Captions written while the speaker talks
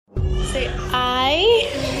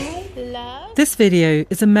love. This video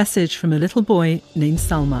is a message from a little boy named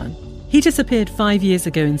Salman. He disappeared 5 years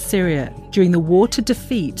ago in Syria during the war to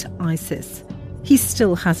defeat ISIS. He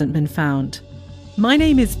still hasn't been found. My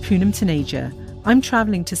name is Poonam Taneja. I'm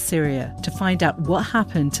travelling to Syria to find out what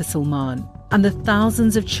happened to Salman and the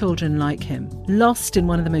thousands of children like him, lost in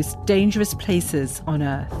one of the most dangerous places on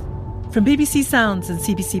earth. From BBC Sounds and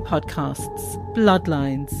CBC Podcasts,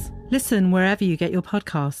 Bloodlines. Listen wherever you get your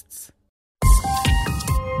podcasts.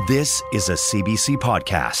 This is a CBC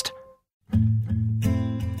podcast.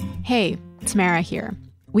 Hey, Tamara here.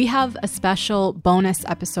 We have a special bonus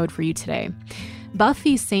episode for you today.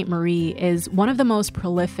 Buffy Sainte-Marie is one of the most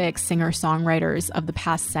prolific singer-songwriters of the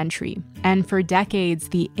past century, and for decades,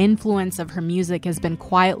 the influence of her music has been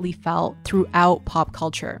quietly felt throughout pop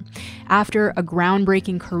culture. After a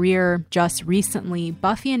groundbreaking career just recently,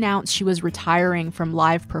 Buffy announced she was retiring from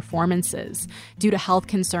live performances due to health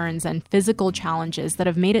concerns and physical challenges that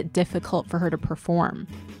have made it difficult for her to perform.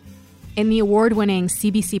 In the award-winning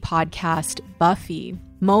CBC podcast, Buffy,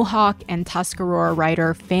 Mohawk and Tuscarora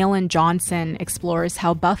writer Phelan Johnson explores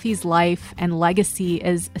how Buffy's life and legacy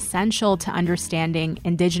is essential to understanding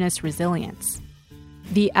Indigenous resilience.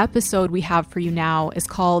 The episode we have for you now is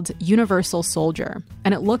called Universal Soldier,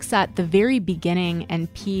 and it looks at the very beginning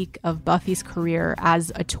and peak of Buffy's career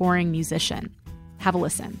as a touring musician. Have a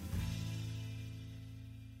listen.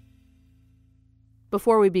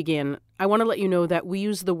 Before we begin, I want to let you know that we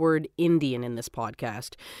use the word Indian in this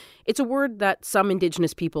podcast. It's a word that some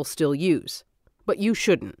Indigenous people still use, but you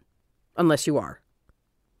shouldn't, unless you are.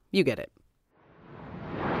 You get it.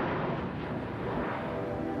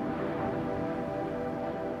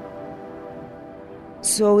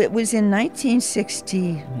 So it was in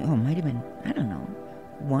 1960, might have been, I don't know,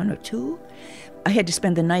 1 or 2. I had to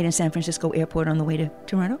spend the night in San Francisco airport on the way to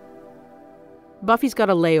Toronto. Buffy's got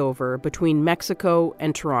a layover between Mexico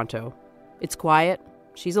and Toronto. It's quiet,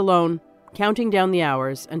 she's alone, counting down the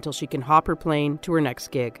hours until she can hop her plane to her next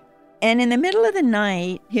gig. And in the middle of the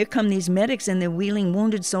night, here come these medics and they're wheeling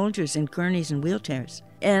wounded soldiers in gurneys and wheelchairs.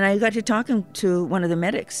 And I got to talking to one of the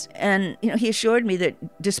medics, and he assured me that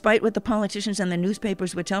despite what the politicians and the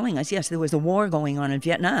newspapers were telling us, yes, there was a war going on in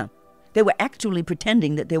Vietnam. They were actually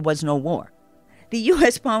pretending that there was no war. The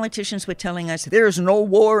U.S. politicians were telling us, there's no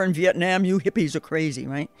war in Vietnam, you hippies are crazy,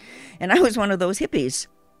 right? And I was one of those hippies.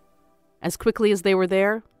 As quickly as they were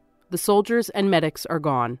there, the soldiers and medics are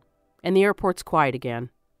gone, and the airport's quiet again.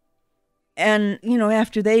 And,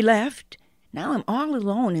 after they left, now I'm all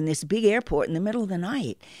alone in this big airport in the middle of the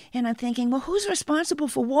night. And I'm thinking, well, who's responsible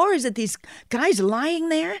for war? Is it these guys lying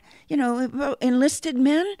there? Enlisted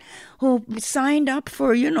men who signed up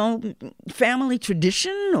for, family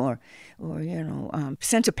tradition or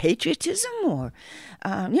sense of patriotism or,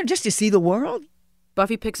 just to see the world?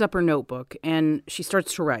 Buffy picks up her notebook and she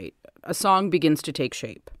starts to write. A song begins to take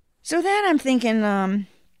shape. So then I'm thinking,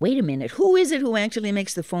 wait a minute, who is it who actually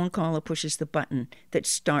makes the phone call or pushes the button that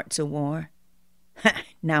starts a war?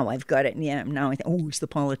 Now I've got it. Yeah, now I think, it's the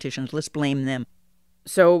politicians. Let's blame them.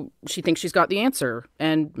 So she thinks she's got the answer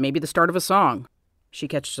and maybe the start of a song. She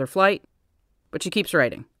catches her flight, but she keeps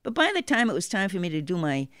writing. But by the time it was time for me to do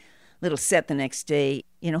my little set the next day,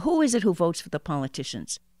 who is it who votes for the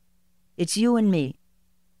politicians? It's you and me.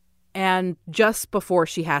 And just before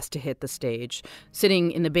she has to hit the stage,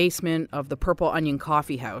 sitting in the basement of the Purple Onion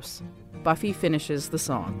Coffee House, Buffy finishes the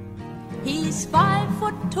song. He's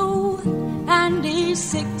 5'2" and he's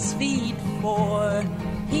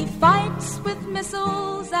 6'4". He fights with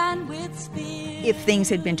missiles and with spears. If things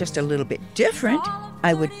had been just a little bit different,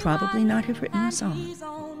 I would probably not have written the song.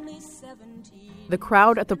 The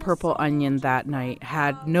crowd at the Purple Onion that night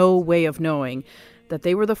had no way of knowing that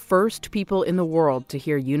they were the first people in the world to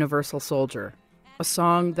hear Universal Soldier, a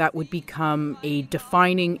song that would become a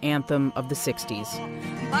defining anthem of the 60s.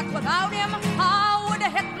 But without him, how would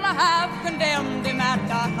Hitler have condemned him at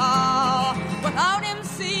Dachau? Without him,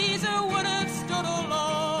 Caesar would have stood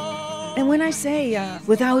alone. And when I say,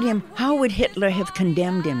 without him, how would Hitler have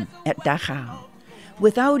condemned him at Dachau?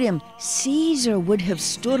 Without him, Caesar would have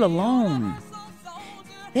stood alone.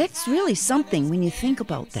 That's really something when you think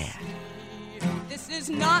about that. This is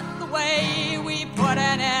not the way we put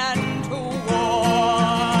an end to war.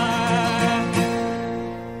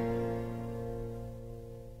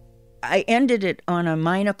 I ended it on a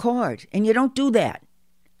minor chord, and you don't do that.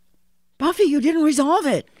 Buffy, you didn't resolve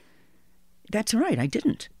it. That's right, I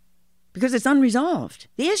didn't. Because it's unresolved.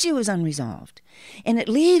 The issue is unresolved. And it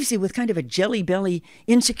leaves you with kind of a jelly belly,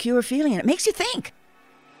 insecure feeling, and it makes you think.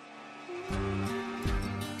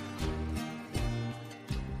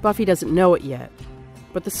 Buffy doesn't know it yet,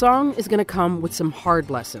 but the song is going to come with some hard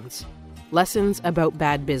lessons. lessons about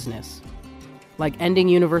bad business. Like ending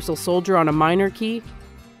Universal Soldier on a minor key,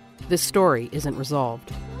 this story isn't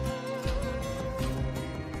resolved.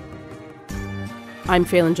 I'm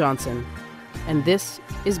Phelan Johnson, and this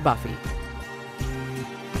is Buffy.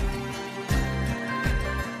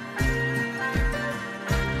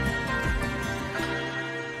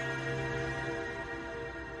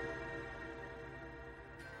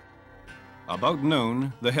 About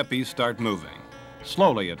noon, the hippies start moving.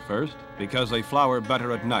 Slowly at first, because they flower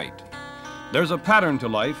better at night. There's a pattern to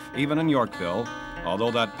life, even in Yorkville,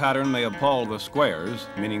 although that pattern may appall the squares,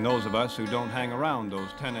 meaning those of us who don't hang around those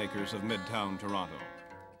 10 acres of midtown Toronto.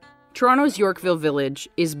 Toronto's Yorkville Village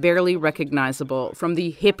is barely recognizable from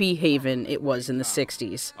the hippie haven it was in the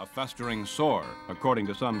 60s. A festering sore, according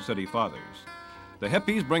to some city fathers. The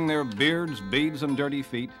hippies bring their beards, beads, and dirty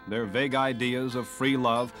feet, their vague ideas of free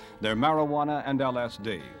love, their marijuana and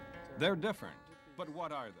LSD. They're different, but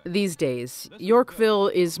what are they? These days, Yorkville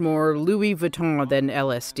is more Louis Vuitton than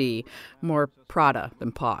LSD, more Prada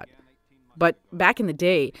than pot. But back in the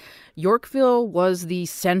day, Yorkville was the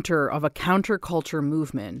center of a counterculture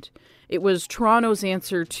movement. It was Toronto's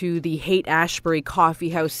answer to the Haight-Ashbury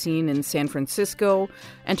coffee house scene in San Francisco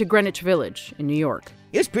and to Greenwich Village in New York.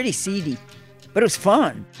 It was pretty seedy, but it was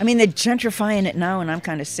fun. I mean, they're gentrifying it now, and I'm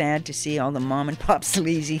kind of sad to see all the mom and pop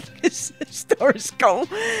sleazy stores go.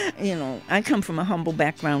 You know, I come from a humble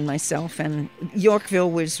background myself, and Yorkville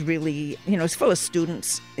was really, it's full of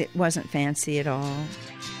students. It wasn't fancy at all.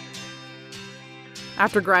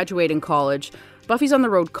 After graduating college, Buffy's on the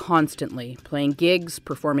road constantly, playing gigs,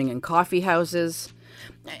 performing in coffee houses.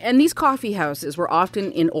 And these coffee houses were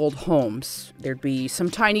often in old homes. There'd be some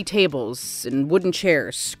tiny tables and wooden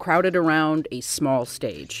chairs crowded around a small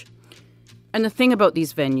stage. And the thing about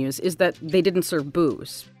these venues is that they didn't serve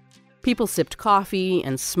booze. People sipped coffee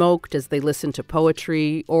and smoked as they listened to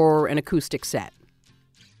poetry or an acoustic set.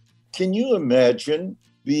 Can you imagine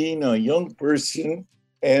being a young person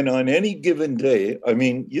and on any given day,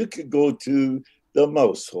 you could go to the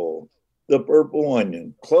Mouse Hole, the Purple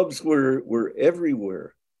Onion. Clubs were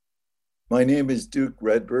everywhere. My name is Duke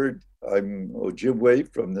Redbird. I'm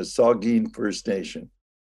Ojibwe from the Saugeen First Nation.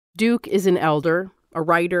 Duke is an elder, a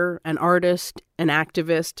writer, an artist, an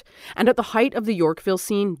activist, and at the height of the Yorkville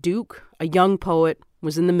scene, Duke, a young poet,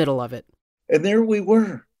 was in the middle of it. And there we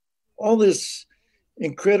were, all this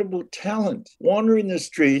incredible talent, wandering the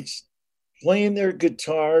streets, playing their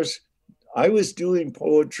guitars. I was doing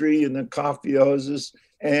poetry in the coffee houses,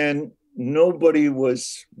 and nobody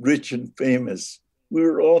was rich and famous. We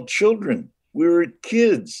were all children. We were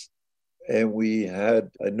kids. And we had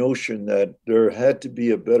a notion that there had to be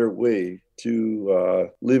a better way to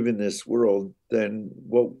live in this world than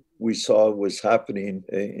what we saw was happening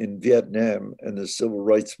in Vietnam and the civil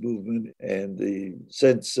rights movement, and the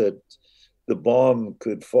sense that the bomb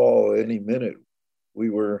could fall any minute. We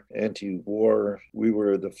were anti-war. We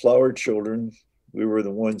were the flower children. We were the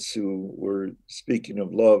ones who were speaking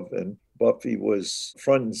of love. And Buffy was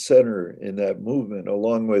front and center in that movement,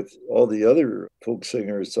 along with all the other folk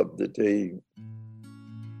singers of the day.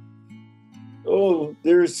 Oh,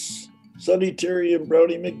 there's Sonny Terry and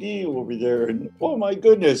Brownie McGee over there. And oh my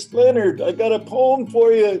goodness, Leonard, I got a poem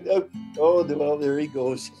for you. Oh, well, there he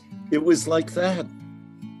goes. It was like that.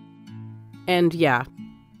 And yeah,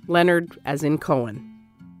 Leonard as in Cohen.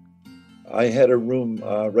 I had a room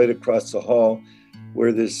right across the hall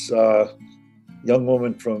where this young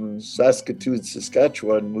woman from Saskatoon,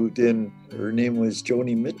 Saskatchewan moved in. Her name was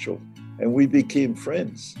Joni Mitchell, and we became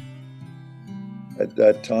friends. At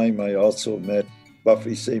that time, I also met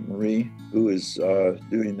Buffy St. Marie, who is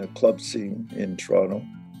doing the club scene in Toronto.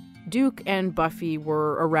 Duke and Buffy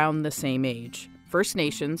were around the same age, First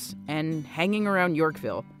Nations, and hanging around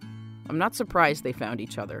Yorkville. I'm not surprised they found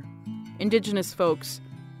each other. Indigenous folks,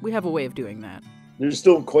 we have a way of doing that. There's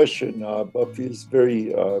no question Buffy is a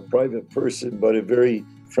very private person, but a very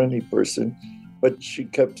friendly person. But she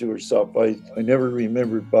kept to herself. I never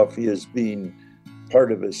remembered Buffy as being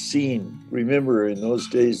part of a scene. Remember, in those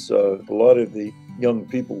days, a lot of the young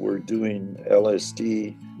people were doing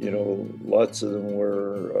LSD. Lots of them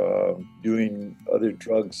were doing other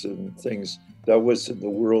drugs and things. That wasn't the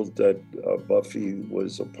world that Buffy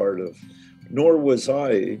was a part of. Nor was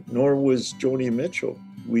I, nor was Joni Mitchell.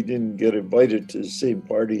 We didn't get invited to the same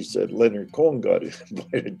parties that Leonard Cohen got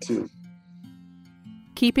invited to.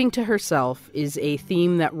 Keeping to herself is a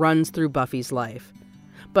theme that runs through Buffy's life.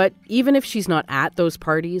 But even if she's not at those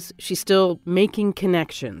parties, she's still making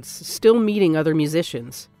connections, still meeting other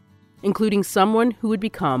musicians, including someone who would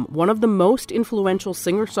become one of the most influential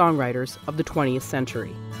singer-songwriters of the 20th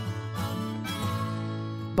century.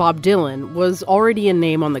 Bob Dylan was already a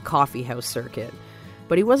name on the coffeehouse circuit,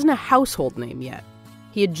 but he wasn't a household name yet.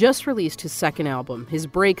 He had just released his second album, his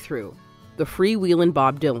breakthrough, The Freewheelin'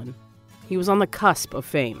 Bob Dylan. He was on the cusp of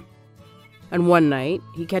fame. And one night,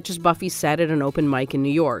 he catches Buffy set at an open mic in New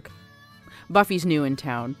York. Buffy's new in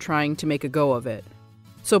town, trying to make a go of it.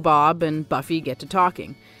 So Bob and Buffy get to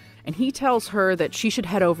talking, and he tells her that she should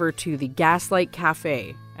head over to the Gaslight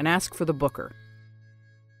Cafe and ask for the booker.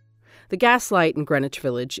 The Gaslight in Greenwich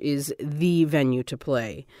Village is the venue to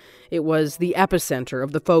play. It was the epicenter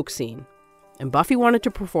of the folk scene, and Buffy wanted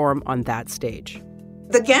to perform on that stage.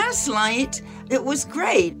 The Gaslight, it was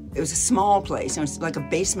great. It was a small place. It was like a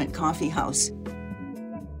basement coffee house.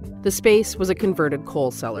 The space was a converted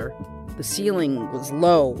coal cellar. The ceiling was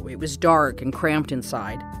low, it was dark and cramped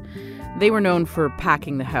inside. They were known for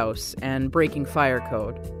packing the house and breaking fire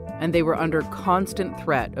code, and they were under constant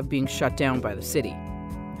threat of being shut down by the city.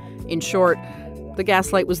 In short, the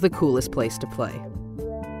Gaslight was the coolest place to play.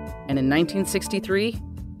 And in 1963,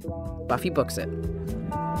 Buffy books it.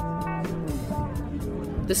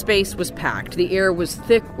 The space was packed. The air was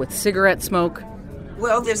thick with cigarette smoke.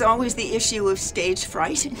 Well, there's always the issue of stage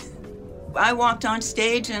fright. I walked on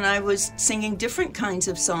stage and I was singing different kinds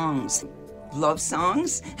of songs. Love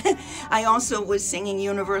songs. I also was singing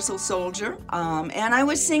Universal Soldier. And I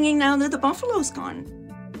was singing Now That the Buffalo's Gone.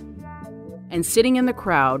 And sitting in the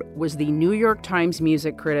crowd was the New York Times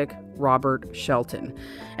music critic, Robert Shelton.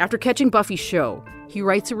 After catching Buffy's show, he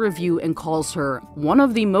writes a review and calls her one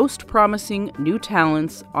of the most promising new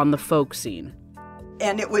talents on the folk scene.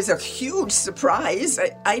 And it was a huge surprise.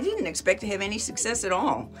 I didn't expect to have any success at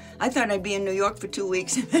all. I thought I'd be in New York for 2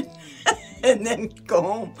 weeks and then go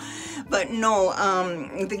home. But no,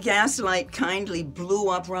 the Gaslight kindly blew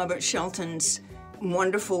up Robert Shelton's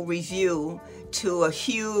wonderful review to a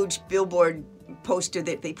huge billboard poster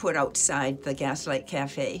that they put outside the Gaslight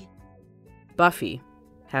Cafe. Buffy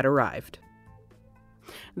had arrived.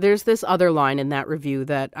 There's this other line in that review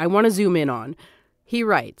that I want to zoom in on. He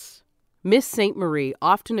writes, Miss St. Marie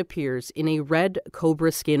often appears in a red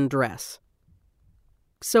cobra skin dress.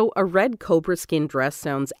 So a red cobra skin dress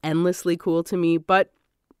sounds endlessly cool to me, but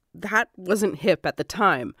that wasn't hip at the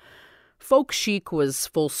time. Folk chic was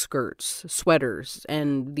full skirts, sweaters,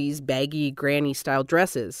 and these baggy granny-style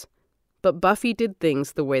dresses. But Buffy did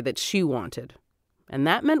things the way that she wanted, and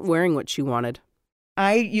that meant wearing what she wanted.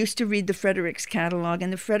 I used to read the Fredericks catalog,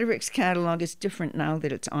 and the Fredericks catalog is different now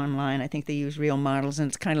that it's online. I think they use real models, and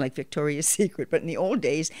it's kind of like Victoria's Secret. But in the old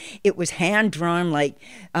days, it was hand-drawn like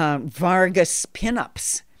Vargas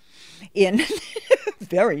pinups in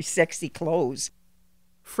very sexy clothes.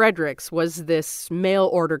 Fredericks was this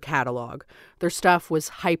mail-order catalog. Their stuff was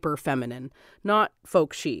hyper-feminine, not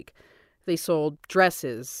folk chic. They sold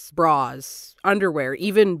dresses, bras, underwear,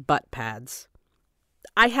 even butt pads.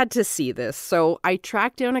 I had to see this, so I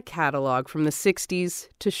tracked down a catalog from the 60s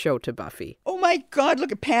to show to Buffy. Oh my God,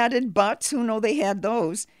 look at padded butts. Who know they had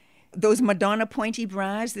those? Those Madonna pointy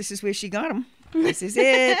bras, this is where she got them. This is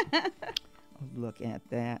it. Oh, look at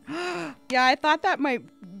that. Yeah, I thought that might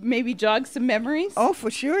maybe jog some memories. Oh,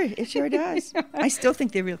 for sure. It sure does. I still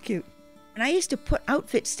think they're real cute. And I used to put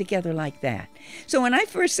outfits together like that. So when I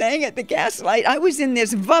first sang at the Gaslight, I was in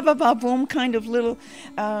this va-va-va-boom kind of little,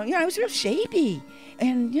 I was real shapy.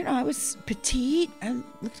 And, I was petite. I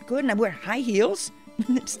looked good. And I wear high heels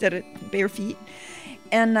instead of bare feet.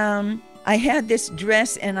 And I had this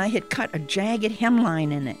dress, and I had cut a jagged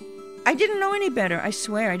hemline in it. I didn't know any better. I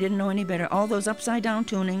swear I didn't know any better. All those upside-down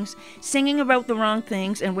tunings, singing about the wrong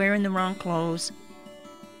things and wearing the wrong clothes.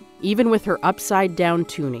 Even with her upside-down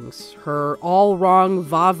tunings, her all-wrong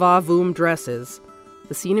va-va-voom dresses,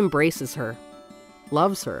 the scene embraces her,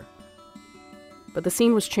 loves her. But the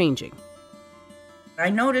scene was changing. I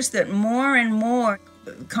noticed that more and more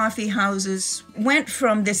coffee houses went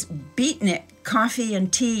from this beatnik, coffee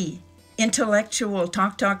and tea, intellectual,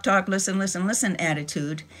 talk, talk, talk, listen, listen, listen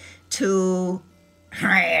attitude to,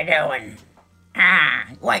 how you doing?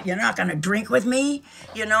 What, you're not going to drink with me?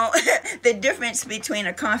 The difference between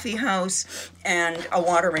a coffee house and a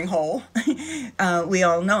watering hole, we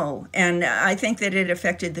all know. And I think that it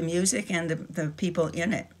affected the music and the people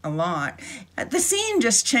in it a lot. The scene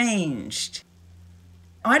just changed.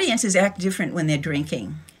 Audiences act different when they're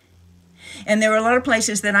drinking. And there were a lot of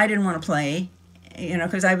places that I didn't want to play,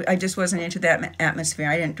 because I just wasn't into that atmosphere.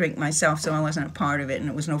 I didn't drink myself, so I wasn't a part of it, and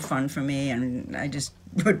it was no fun for me, and I just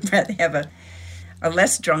would rather have a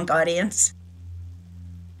less drunk audience.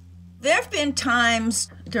 There have been times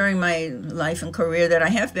during my life and career that I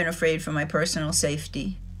have been afraid for my personal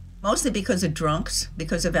safety, mostly because of drunks,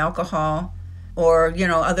 because of alcohol. Or,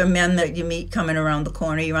 other men that you meet coming around the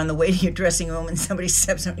corner. You're on the way to your dressing room and somebody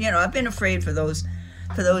steps on. I've been afraid for those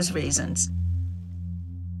reasons.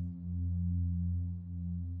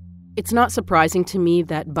 It's not surprising to me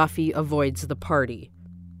that Buffy avoids the party,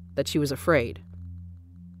 that she was afraid.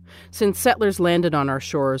 Since settlers landed on our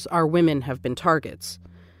shores, our women have been targets.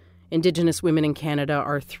 Indigenous women in Canada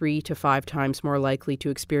are 3 to 5 times more likely to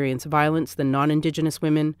experience violence than non-Indigenous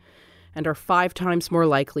women, and are 5 times more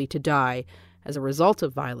likely to die as a result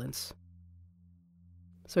of violence.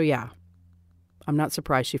 So yeah, I'm not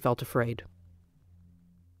surprised she felt afraid.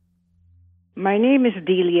 My name is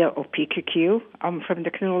Delia Opikikyu. I'm from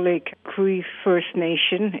the Canoe Lake Cree First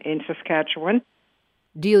Nation in Saskatchewan.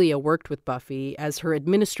 Delia worked with Buffy as her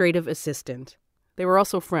administrative assistant. They were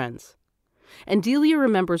also friends. And Delia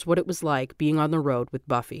remembers what it was like being on the road with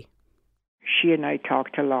Buffy. She and I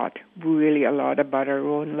talked a lot, really a lot, about our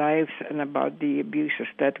own lives and about the abuses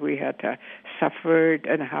that we had suffered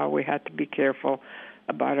and how we had to be careful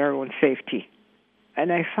about our own safety.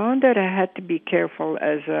 And I found that I had to be careful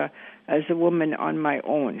as a woman on my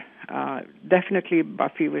own. Definitely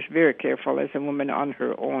Buffy was very careful as a woman on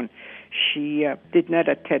her own. She did not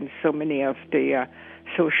attend so many of the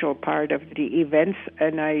social part of the events,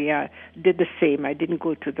 and I did the same. I didn't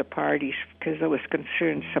go to the parties because I was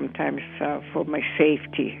concerned sometimes for my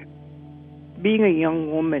safety. Being a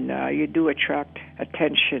young woman, you do attract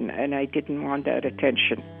attention, and I didn't want that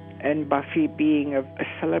attention. And Buffy, being a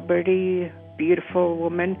celebrity, beautiful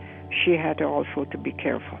woman, she had also to be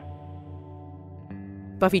careful.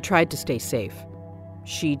 Buffy tried to stay safe.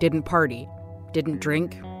 She didn't party, didn't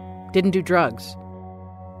drink, didn't do drugs.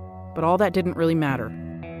 But all that didn't really matter.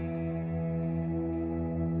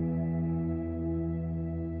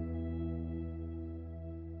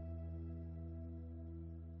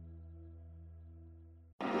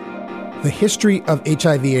 The history of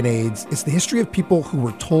HIV and AIDS is the history of people who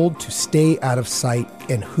were told to stay out of sight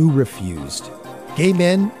and who refused. Gay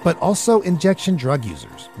men, but also injection drug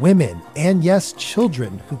users, women, and yes,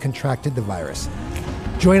 children who contracted the virus.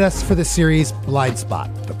 Join us for the series Blind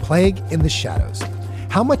Spot, The Plague in the Shadows.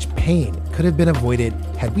 How much pain could have been avoided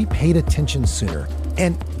had we paid attention sooner?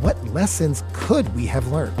 And what lessons could we have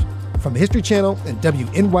learned? From the History Channel and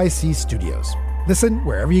WNYC Studios. Listen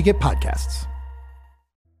wherever you get podcasts.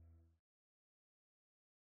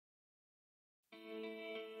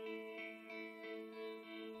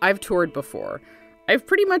 I've toured before. I've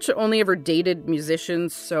pretty much only ever dated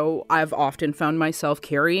musicians, so I've often found myself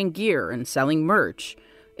carrying gear and selling merch.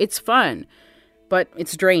 It's fun, but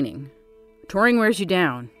it's draining. Touring wears you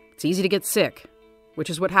down. It's easy to get sick, which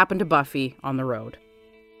is what happened to Buffy on the road.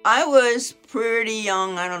 I was pretty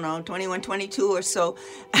young, 21, 22 or so.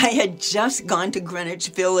 I had just gone to Greenwich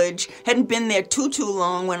Village, hadn't been there too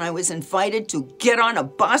long when I was invited to get on a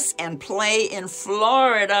bus and play in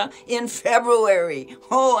Florida in February.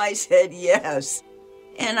 Oh, I said yes.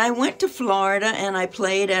 And I went to Florida and I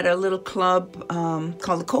played at a little club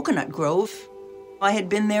called the Coconut Grove. I had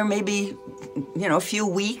been there maybe, a few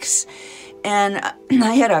weeks, and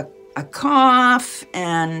I had a cough,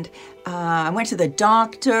 and I went to the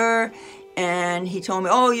doctor, and he told me,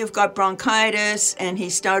 oh, you've got bronchitis, and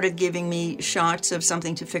he started giving me shots of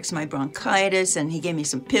something to fix my bronchitis, and he gave me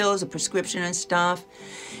some pills, a prescription and stuff.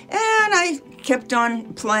 And I kept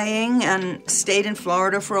on playing and stayed in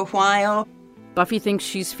Florida for a while. Buffy thinks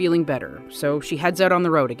she's feeling better, so she heads out on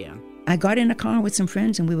the road again. I got in a car with some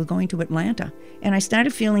friends, and we were going to Atlanta. And I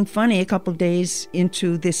started feeling funny a couple of days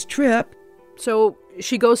into this trip. So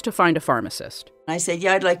she goes to find a pharmacist. I said,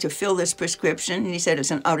 yeah, I'd like to fill this prescription. And he said, it's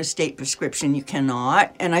an out-of-state prescription. You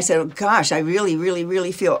cannot. And I said, oh, gosh, I really, really,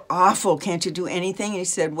 really feel awful. Can't you do anything? And he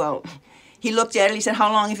said, well, he looked at it. He said,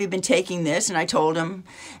 how long have you been taking this? And I told him.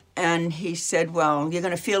 And he said, well, you're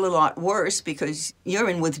going to feel a lot worse because you're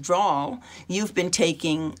in withdrawal. You've been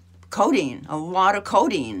taking codeine, a lot of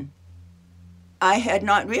codeine. I had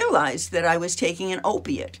not realized that I was taking an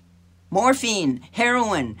opiate. Morphine,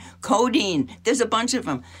 heroin, codeine, there's a bunch of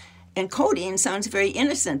them. And codeine sounds very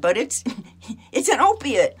innocent, but it's an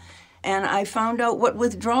opiate. And I found out what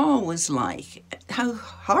withdrawal was like, how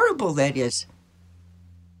horrible that is.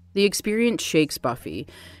 The experience shakes Buffy,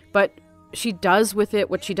 but she does with it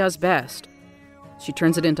what she does best. She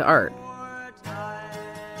turns it into art.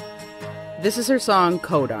 This is her song,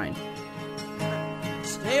 Codeine.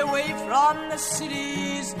 Stay away from the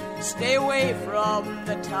cities, stay away from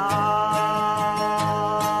the towns.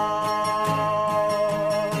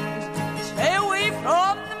 Stay away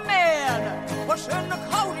from the men pushing the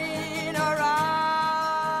codeine around.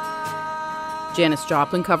 Janis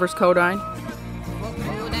Joplin covers Codeine. Well,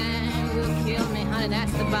 codeine will kill me, honey,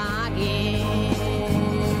 that's the bargain.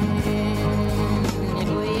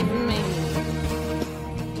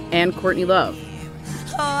 and Courtney Love.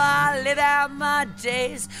 Oh, I live out my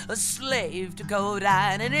days a slave to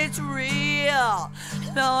codeine, and it's real,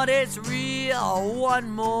 Lord, it's real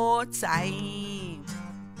one more time.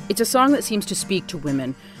 It's a song that seems to speak to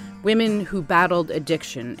women who battled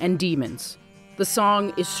addiction and demons. The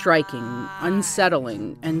song is striking,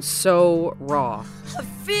 unsettling, and so raw. I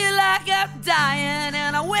feel like I'm dying,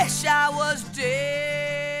 and I wish I was dead.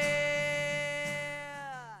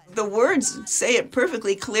 The words say it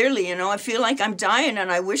perfectly clearly, you know. I feel like I'm dying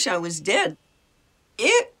and I wish I was dead.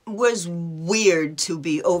 It was weird to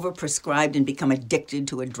be overprescribed and become addicted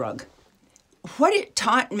to a drug. What it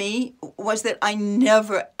taught me was that I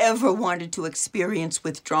never, ever wanted to experience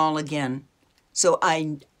withdrawal again. So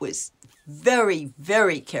I was very,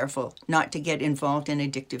 very careful not to get involved in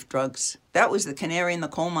addictive drugs. That was the canary in the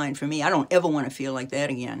coal mine for me. I don't ever want to feel like that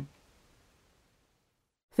again.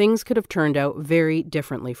 Things could have turned out very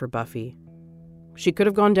differently for Buffy. She could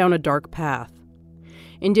have gone down a dark path.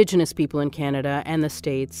 Indigenous people in Canada and the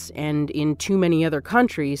States and in too many other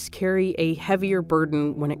countries carry a heavier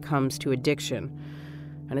burden when it comes to addiction.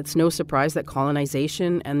 And it's no surprise that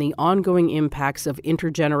colonization and the ongoing impacts of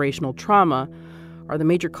intergenerational trauma are the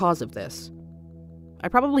major cause of this. I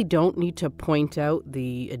probably don't need to point out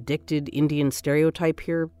the addicted Indian stereotype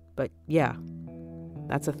here, but yeah,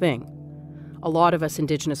 that's a thing. A lot of us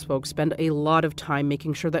Indigenous folks spend a lot of time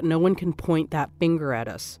making sure that no one can point that finger at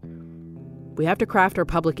us. We have to craft our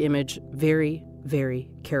public image very, very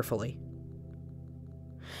carefully.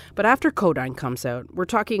 But after Codeine comes out, we're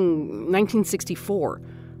talking 1964,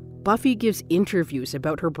 Buffy gives interviews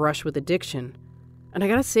about her brush with addiction. And I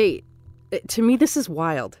gotta say, to me this is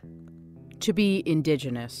wild. To be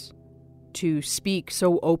Indigenous, to speak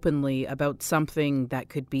so openly about something that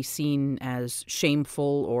could be seen as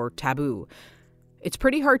shameful or taboo. It's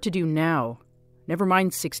pretty hard to do now, never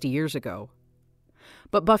mind 60 years ago.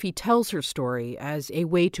 But Buffy tells her story as a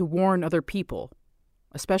way to warn other people,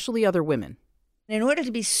 especially other women. In order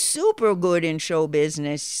to be super good in show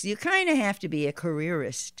business, you kind of have to be a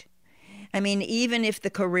careerist. I mean, even if the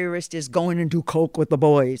careerist is going and do coke with the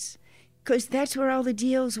boys, because that's where all the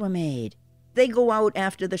deals were made. They go out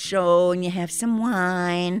after the show and you have some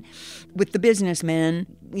wine with the businessmen.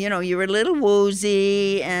 You know, you're a little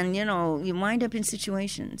woozy and, you know, you wind up in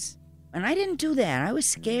situations. And I didn't do that. I was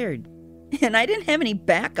scared. And I didn't have any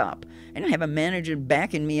backup. I didn't have a manager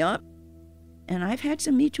backing me up. And I've had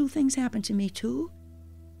some Me Too things happen to me too.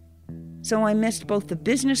 So I missed both the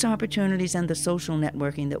business opportunities and the social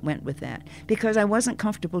networking that went with that because I wasn't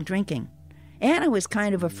comfortable drinking. And I was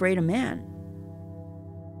kind of afraid of men.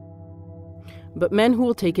 But men who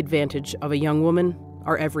will take advantage of a young woman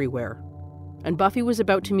are everywhere. And Buffy was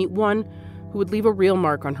about to meet one who would leave a real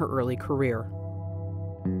mark on her early career.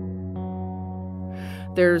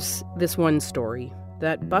 There's this one story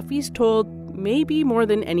that Buffy's told maybe more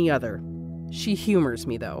than any other. She humors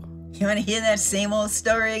me, though. You want to hear that same old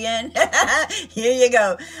story again? Here you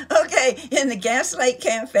go. Okay, in the Gaslight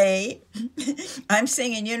Cafe, I'm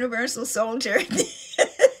singing Universal Soldier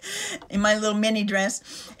in my little mini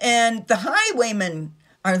dress, and the Highwaymen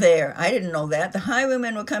are there. I didn't know that. The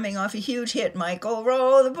Highwaymen were coming off a huge hit, Michael,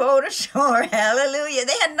 row the boat ashore, hallelujah.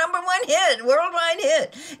 They had #1 hit, worldwide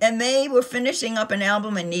hit, and they were finishing up an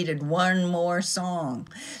album and needed one more song.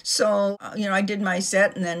 So, I did my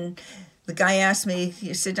set, and then the guy asked me,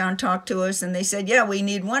 you sit down, talk to us, and they said, yeah, we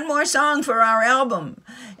need one more song for our album,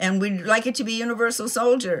 and we'd like it to be Universal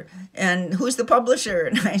Soldier. And who's the publisher?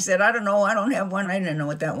 And I said, I don't know, I don't have one. I didn't know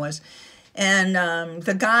what that was. And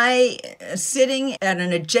the guy sitting at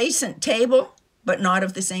an adjacent table, but not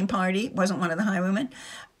of the same party, wasn't one of the Highwaymen,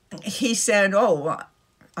 he said, oh,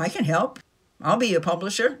 I can help. I'll be your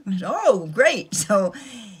publisher. I said, oh, great. So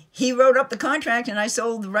he wrote up the contract, and I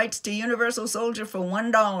sold the rights to Universal Soldier for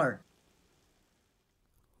 $1.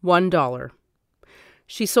 $1.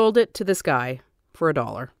 She sold it to this guy for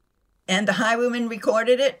 $1. And the Highwaymen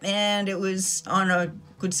recorded it, and it was on a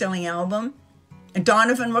good-selling album. And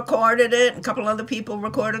Donovan recorded it, a couple other people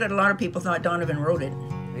recorded it. A lot of people thought Donovan wrote it.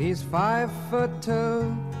 He's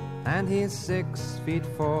 5'2", and he's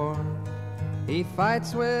 6'4". He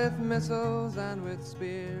fights with missiles and with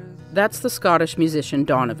spears. That's the Scottish musician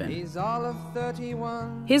Donovan. He's all of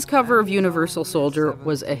 31. His cover of Universal Soldier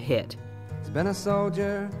was a hit. He's been a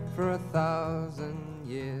soldier for 1,000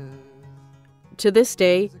 years. To this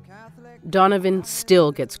day, Donovan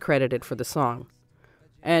still gets credited for the song.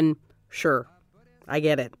 And sure, I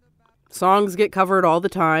get it. Songs get covered all the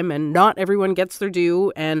time, and not everyone gets their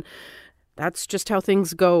due, and that's just how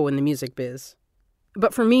things go in the music biz.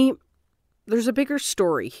 But for me, there's a bigger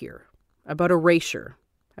story here, about erasure,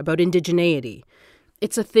 about indigeneity.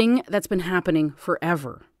 It's a thing that's been happening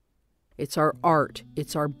forever, It's our art.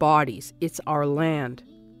 It's our bodies. It's our land.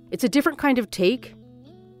 It's a different kind of take,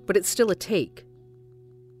 but it's still a take.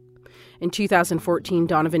 In 2014,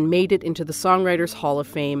 Donovan made it into the Songwriters Hall of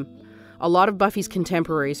Fame. A lot of Buffy's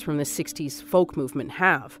contemporaries from the 60s folk movement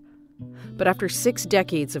have. But after 6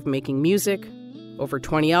 decades of making music, over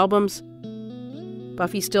 20 albums,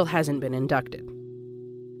 Buffy still hasn't been inducted.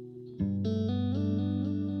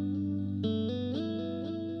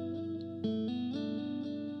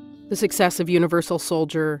 The success of Universal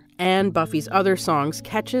Soldier and Buffy's other songs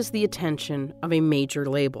catches the attention of a major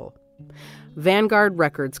label. Vanguard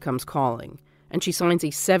Records comes calling, and she signs a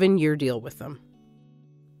 7-year deal with them.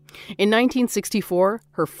 In 1964,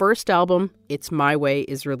 her first album, It's My Way,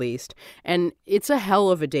 is released, and it's a hell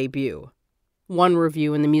of a debut. One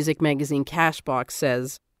review in the music magazine Cashbox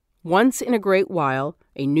says, "Once in a great while,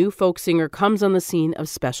 a new folk singer comes on the scene of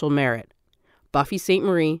special merit. Buffy St.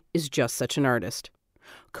 Marie is just such an artist."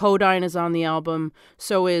 Codine is on the album,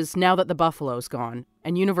 so is Now That the Buffalo's Gone,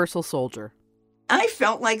 and Universal Soldier. I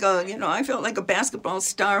felt like a basketball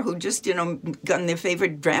star who just, gotten their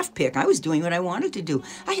favorite draft pick. I was doing what I wanted to do.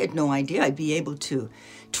 I had no idea I'd be able to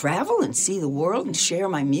travel and see the world and share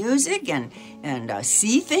my music and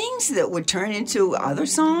see things that would turn into other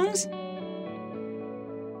songs.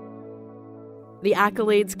 The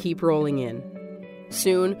accolades keep rolling in.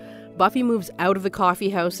 Soon, Buffy moves out of the coffee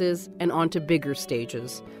houses and onto bigger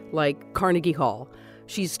stages, like Carnegie Hall.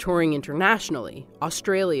 She's touring internationally,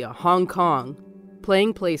 Australia, Hong Kong,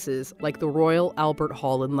 playing places like the Royal Albert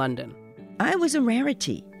Hall in London. I was a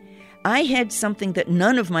rarity. I had something that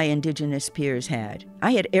none of my Indigenous peers had.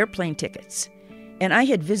 I had airplane tickets, and I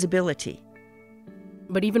had visibility.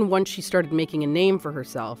 But even once she started making a name for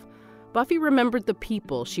herself, Buffy remembered the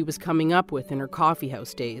people she was coming up with in her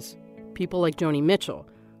coffeehouse days. People like Joni Mitchell,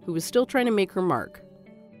 who was still trying to make her mark.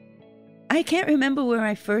 I can't remember where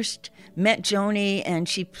I first met Joni, and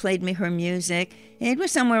she played me her music. It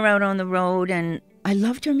was somewhere out on the road, and I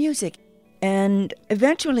loved her music. And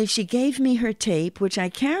eventually she gave me her tape, which I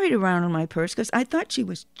carried around in my purse because I thought she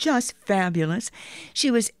was just fabulous. She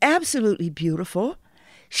was absolutely beautiful.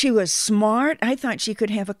 She was smart. I thought she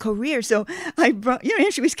could have a career. So I brought,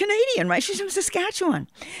 she was Canadian, right? She's from Saskatchewan.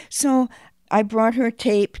 So I brought her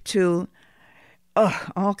tape to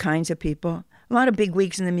all kinds of people. A lot of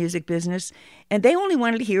bigwigs in the music business, and they only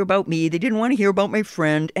wanted to hear about me. They didn't want to hear about my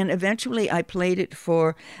friend, and eventually I played it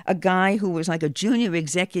for a guy who was like a junior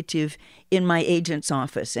executive in my agent's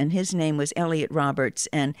office, and his name was Elliot Roberts,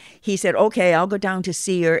 and he said, okay, I'll go down to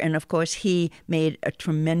see her, and of course he made a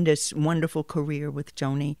tremendous, wonderful career with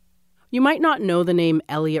Joni. You might not know the name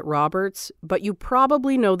Elliot Roberts, but you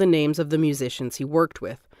probably know the names of the musicians he worked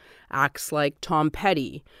with. Acts like Tom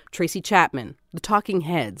Petty, Tracy Chapman, the Talking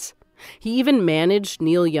Heads. He even managed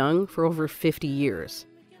Neil Young for over 50 years.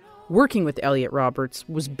 Working with Elliot Roberts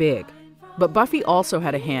was big, but Buffy also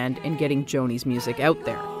had a hand in getting Joni's music out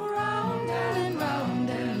there.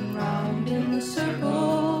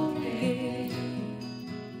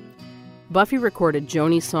 Buffy recorded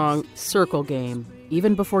Joni's song Circle Game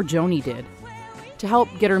even before Joni did, to help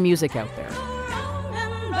get her music out there.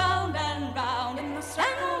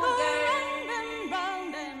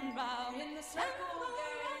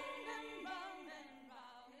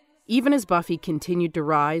 Even as Buffy continued to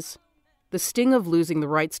rise, the sting of losing the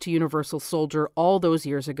rights to Universal Soldier all those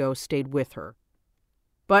years ago stayed with her.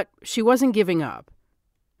 But she wasn't giving up.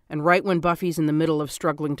 And right when Buffy's in the middle of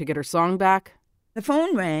struggling to get her song back, the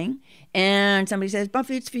phone rang, and somebody says,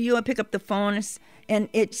 Buffy, it's for you. I pick up the phone, and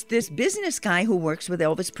it's this business guy who works with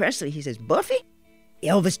Elvis Presley. He says, Buffy,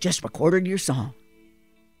 Elvis just recorded your song.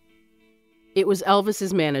 It was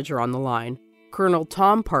Elvis's manager on the line, Colonel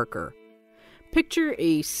Tom Parker. Picture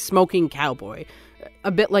a smoking cowboy,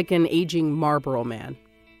 a bit like an aging Marlboro man.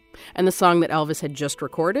 And the song that Elvis had just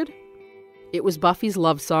recorded? It was Buffy's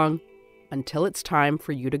love song, Until It's Time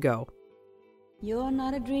for You to Go. You're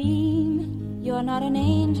not a dream, you're not an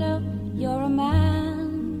angel, you're a man.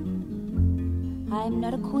 I'm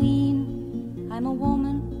not a queen, I'm a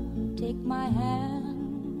woman, take my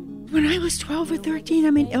hand. When I was 12 or 13,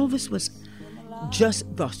 Elvis was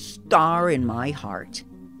just the star in my heart.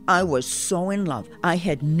 I was so in love. I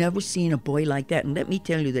had never seen a boy like that. And let me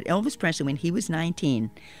tell you that Elvis Presley, when he was 19,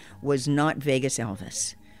 was not Vegas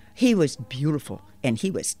Elvis. He was beautiful, and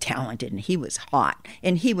he was talented, and he was hot,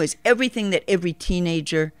 and he was everything that every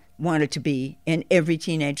teenager wanted to be, and every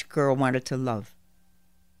teenage girl wanted to love.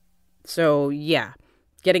 So, yeah,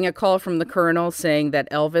 getting a call from the Colonel saying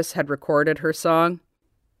that Elvis had recorded her song,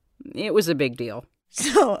 it was a big deal.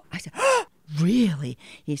 So I said, oh, really?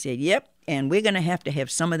 He said, yep. And we're going to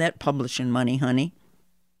have some of that publishing money, honey.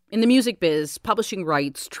 In the music biz, publishing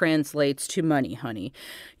rights translates to money, honey.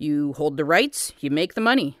 You hold the rights, you make the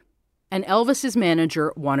money. And Elvis's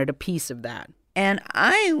manager wanted a piece of that. And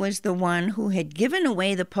I was the one who had given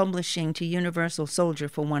away the publishing to Universal Soldier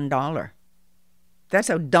for $1. That's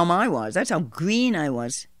how dumb I was. That's how green I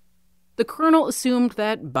was. The Colonel assumed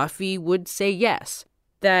that Buffy would say yes,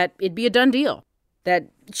 that it'd be a done deal, that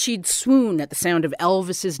she'd swoon at the sound of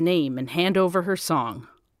Elvis's name and hand over her song.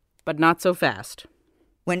 But not so fast.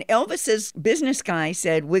 When Elvis's business guy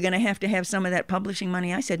said, we're going to have some of that publishing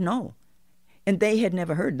money, I said no. And they had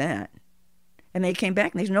never heard that. And they came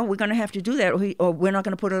back and they said, no, we're going to have to do that or we're not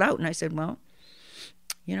going to put it out. And I said, well,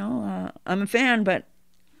 I'm a fan, but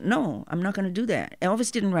no, I'm not going to do that.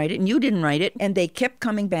 Elvis didn't write it and you didn't write it. And they kept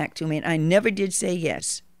coming back to me and I never did say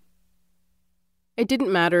yes. It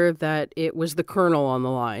didn't matter that it was the Colonel on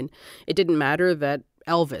the line. It didn't matter that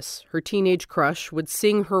Elvis, her teenage crush, would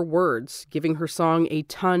sing her words, giving her song a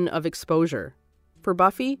ton of exposure. For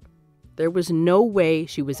Buffy, there was no way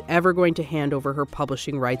she was ever going to hand over her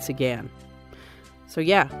publishing rights again. So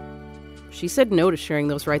yeah, she said no to sharing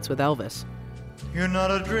those rights with Elvis. You're not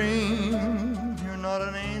a dream, you're not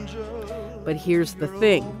an angel. But here's the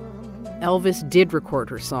thing. Elvis did record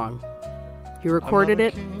her song. He recorded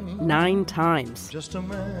it 9 times. Just a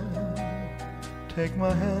man, take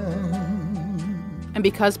my hand. And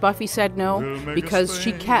because Buffy said no, because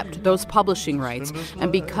she kept those publishing rights, and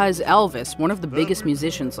because Elvis, one of the biggest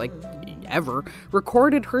musicians ever,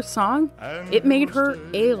 recorded her song, it made her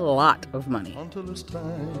a lot of money. Until it's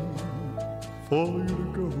time for you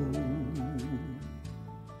to go.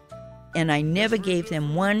 And I never gave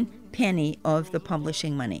them 1 penny of the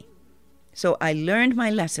publishing money. So I learned my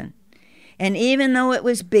lesson. And even though it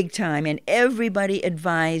was big time and everybody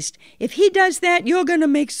advised, if he does that, you're going to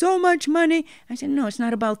make so much money. I said, no, it's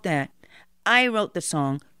not about that. I wrote the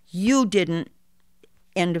song. You didn't.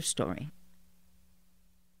 End of story.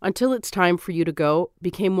 Until It's Time for You to Go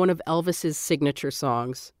became one of Elvis's signature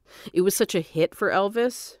songs. It was such a hit for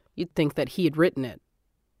Elvis, you'd think that he had written it.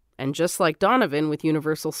 And just like Donovan with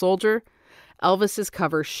Universal Soldier, Elvis's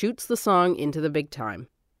cover shoots the song into the big time.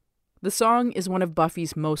 The song is one of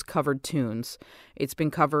Buffy's most covered tunes. It's been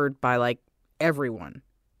covered by, everyone,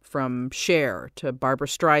 from Cher to Barbra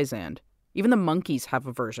Streisand. Even the Monkees have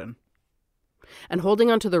a version. And holding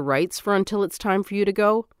onto the rights for Until It's Time for You to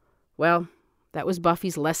Go, well, that was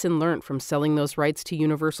Buffy's lesson learned from selling those rights to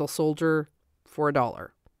Universal Soldier for $1.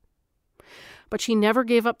 But she never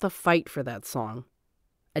gave up the fight for that song.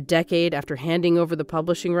 A decade after handing over the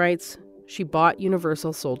publishing rights, she bought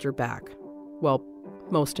Universal Soldier back. Well,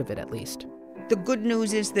 most of it, at least. The good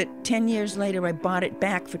news is that 10 years later, I bought it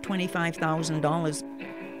back for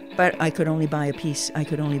 $25,000. But I could only buy a piece. I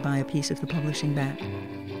could only buy a piece of the publishing back.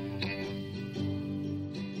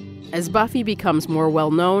 As Buffy becomes more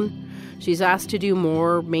well-known, she's asked to do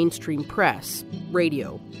more mainstream press,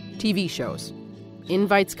 radio, TV shows.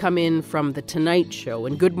 Invites come in from The Tonight Show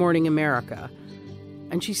and Good Morning America.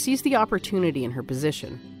 And she sees the opportunity in her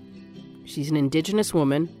position. She's an Indigenous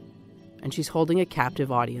woman, and she's holding a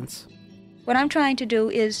captive audience. What I'm trying to do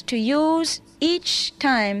is to use each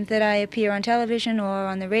time that I appear on television or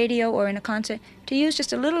on the radio or in a concert, to use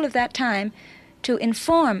just a little of that time to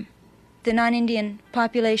inform the non-Indian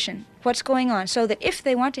population what's going on, so that if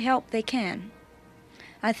they want to help, they can.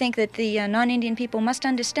 I think that the non-Indian people must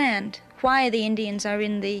understand why the Indians are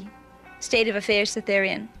in the state of affairs that they're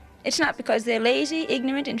in. It's not because they're lazy,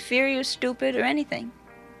 ignorant, inferior, stupid, or anything.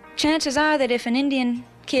 Chances are that if an Indian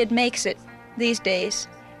kid makes it these days,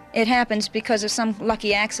 it happens because of some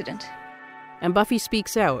lucky accident. And Buffy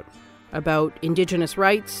speaks out about Indigenous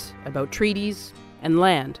rights, about treaties, and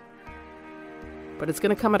land. But it's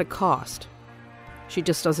going to come at a cost. She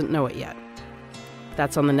just doesn't know it yet.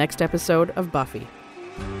 That's on the next episode of Buffy.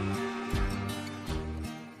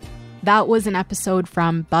 That was an episode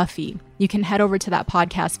from Buffy. You can head over to that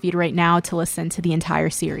podcast feed right now to listen to the entire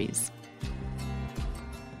series.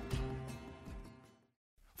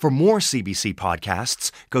 For more CBC podcasts,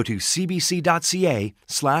 go to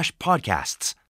cbc.ca/podcasts.